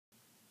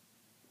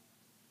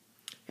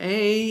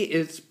Hey,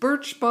 it's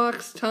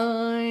Birchbox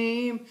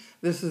time.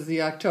 This is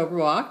the October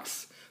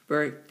box,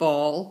 very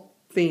fall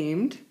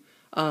themed.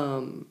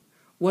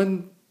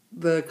 When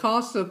the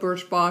cost of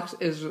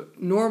Birchbox is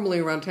normally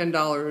around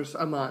 $10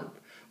 a month,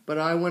 but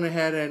I went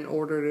ahead and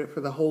ordered it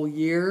for the whole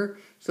year,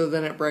 so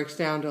then it breaks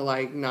down to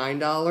like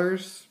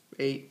 $9,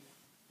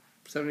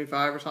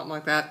 $8.75 or something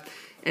like that.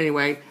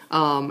 Anyway,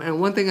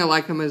 and one thing I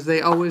like them is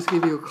they always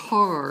give you a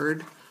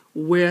card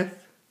with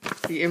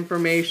the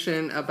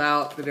information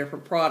about the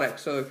different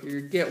products. So if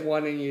you get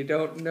one and you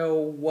don't know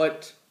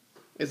what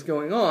is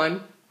going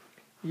on,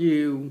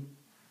 you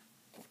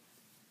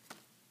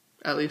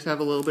at least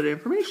have a little bit of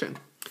information.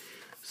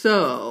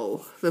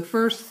 So the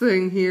first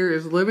thing here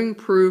is Living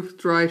Proof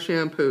Dry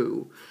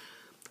Shampoo.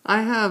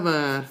 I have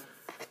a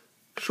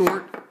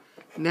short,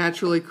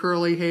 naturally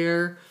curly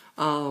hair.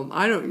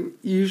 I don't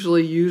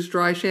usually use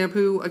dry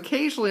shampoo.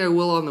 Occasionally I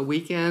will on the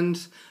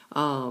weekends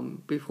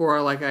before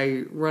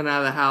I run out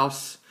of the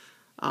house.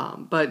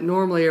 But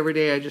normally every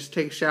day I just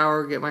take a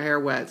shower, get my hair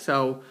wet.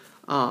 So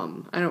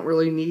I don't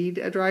really need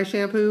a dry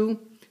shampoo.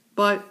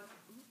 But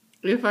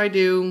if I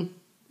do,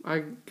 I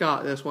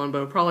got this one, but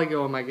it'll probably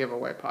go in my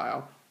giveaway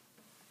pile.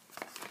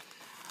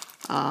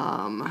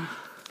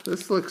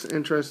 This looks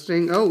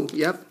interesting. Oh,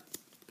 yep.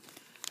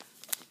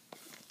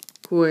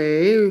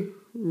 Quay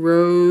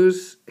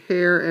Rose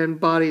Hair and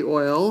Body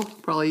Oil.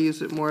 Probably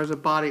use it more as a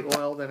body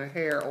oil than a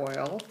hair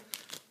oil.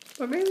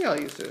 But maybe I'll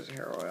use it as a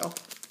hair oil.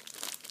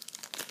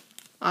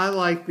 I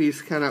like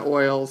these kind of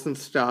oils and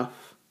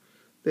stuff.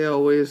 They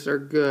always are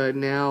good.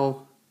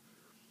 Now,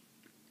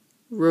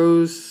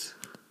 Rose...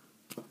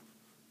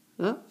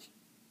 Oh,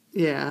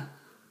 yeah.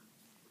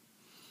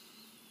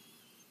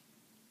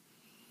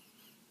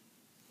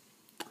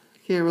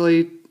 Can't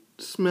really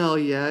smell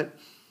yet.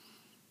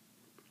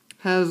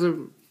 Has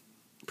a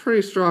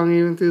pretty strong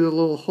even through the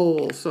little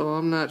hole, so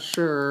I'm not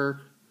sure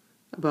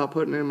about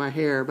putting it in my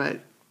hair, but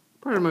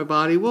part of my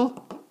body,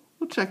 we'll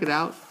check it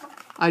out.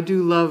 I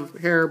do love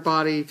hair,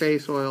 body,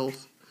 face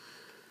oils.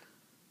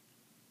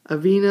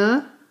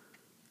 Avena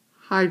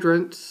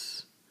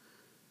Hydrants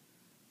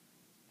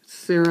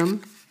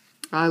Serum.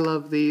 I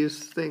love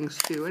these things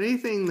too.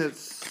 Anything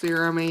that's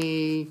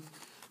serum-y,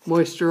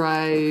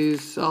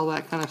 moisturize, all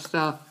that kind of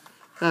stuff,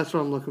 that's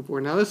what I'm looking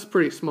for. Now this is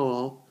pretty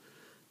small,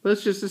 but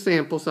it's just a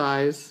sample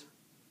size.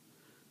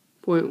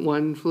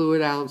 0.1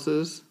 fluid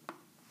ounces.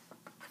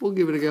 We'll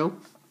give it a go.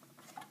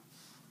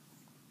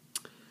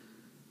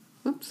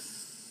 Oops.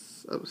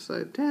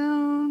 Upside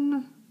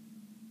down.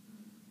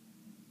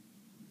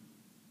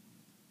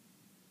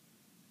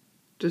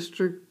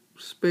 District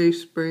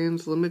Space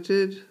Brands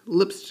Limited.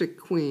 Lipstick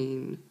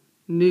Queen.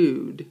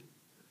 Nude.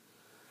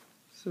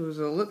 So is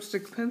it a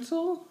lipstick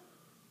pencil?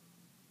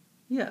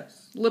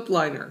 Yes. Lip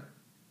liner.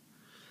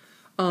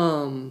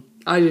 I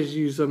just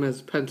use them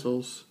as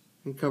pencils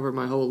and cover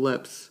my whole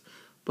lips.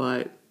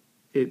 But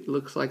it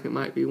looks like it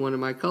might be one of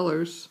my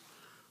colors.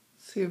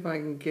 Let's see if I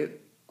can get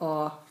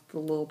off the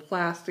little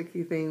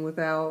plasticky thing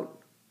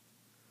without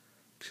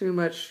too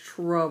much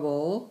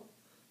trouble.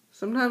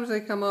 Sometimes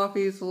they come off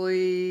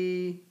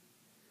easily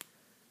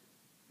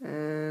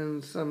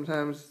and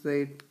sometimes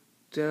they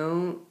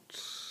don't.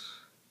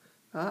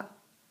 Ah,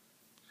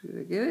 did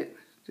I get it?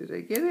 Did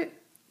I get it?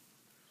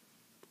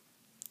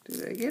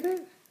 Did I get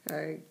it?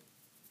 I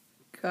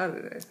got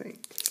it, I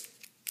think.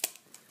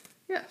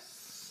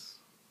 Yes.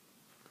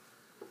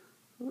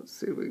 Let's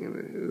see if we can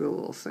do a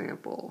little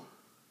sample.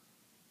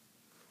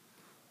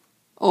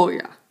 Oh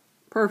yeah,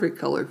 perfect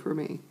color for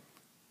me.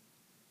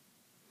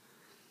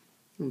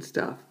 And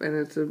stuff. And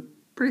it's a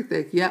pretty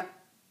thick. Yep.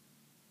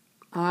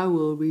 I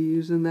will be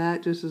using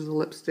that just as a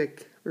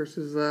lipstick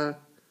versus a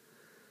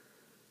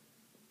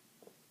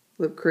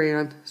lip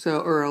crayon.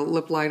 Or a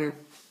lip liner.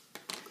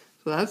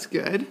 So that's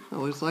good. I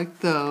always like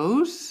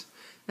those.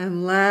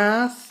 And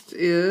last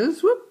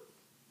is,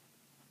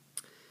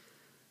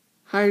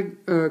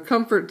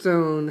 Comfort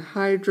Zone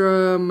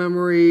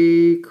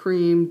hydramemory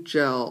cream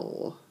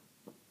gel.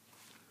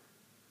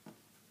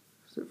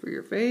 So for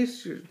your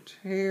face, your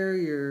hair,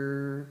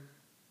 your...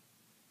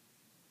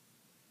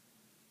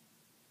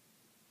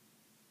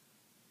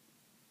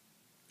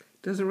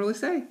 Doesn't really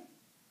say.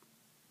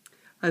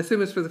 I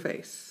assume it's for the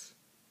face.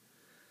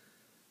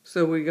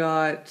 So we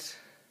got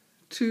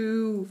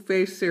 2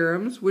 face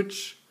serums,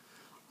 which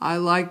I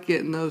like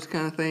getting those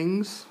kind of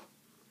things.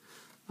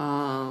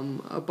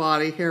 A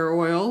body hair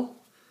oil.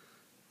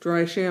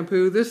 Dry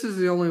shampoo. This is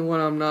the only one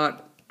I'm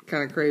not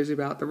kind of crazy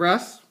about. The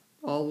rest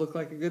all look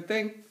like a good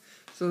thing.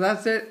 So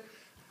that's it.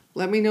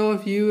 Let me know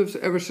if you have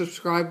ever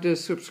subscribed to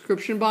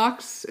Subscription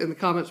Box in the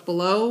comments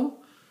below.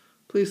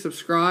 Please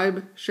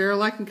subscribe, share,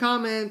 like, and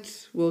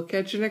comment. We'll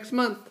catch you next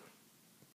month.